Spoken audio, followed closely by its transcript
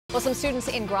Well, some students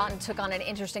in Groton took on an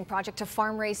interesting project to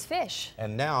farm-raise fish.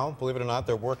 And now, believe it or not,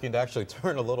 they're working to actually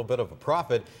turn a little bit of a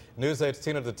profit. News 8's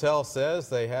Tina Detel says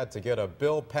they had to get a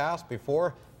bill passed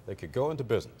before they could go into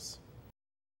business.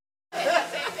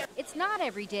 It's not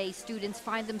every day students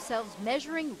find themselves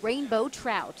measuring rainbow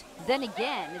trout. Then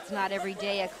again, it's not every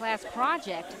day a class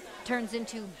project turns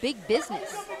into big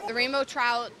business. The rainbow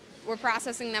trout, we're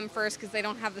processing them first because they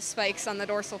don't have the spikes on the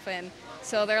dorsal fin,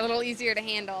 so they're a little easier to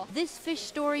handle. This fish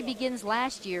story begins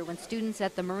last year when students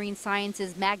at the Marine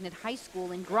Sciences Magnet High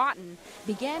School in Groton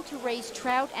began to raise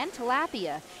trout and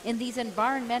tilapia in these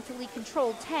environmentally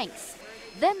controlled tanks.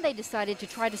 Then they decided to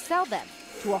try to sell them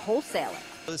to a wholesaler.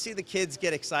 To see the kids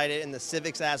get excited in the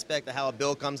civics aspect of how a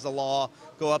bill comes to law,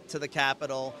 go up to the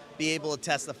Capitol, be able to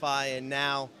testify, and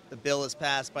now the bill is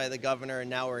passed by the governor, and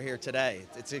now we're here today.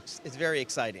 It's very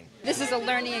exciting. This is a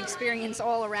learning experience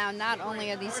all around. Not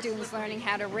only are these students learning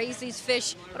how to raise these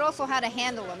fish, but also how to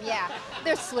handle them. Yeah,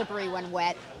 they're slippery when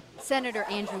wet. Senator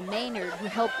Andrew Maynard, who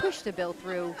helped push the bill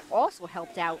through, also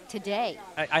helped out today.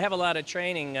 I have a lot of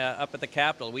training up at the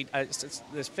Capitol.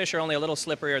 These fish are only a little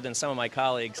slipperier than some of my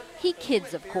colleagues. He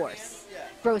kids, of course.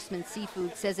 Grossman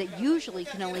Seafood says it usually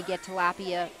can only get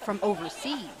tilapia from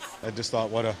overseas. I just thought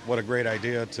what a great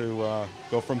idea to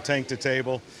go from tank to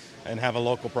table and have a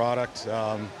local product,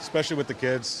 especially with the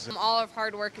kids. All of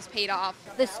hard work is paid off.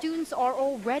 The students are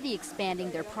already expanding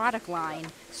their product line.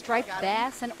 Striped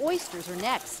bass and oysters are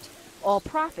next. All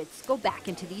profits go back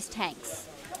into these tanks.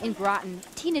 In Groton,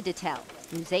 Tina Detel,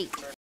 News 8.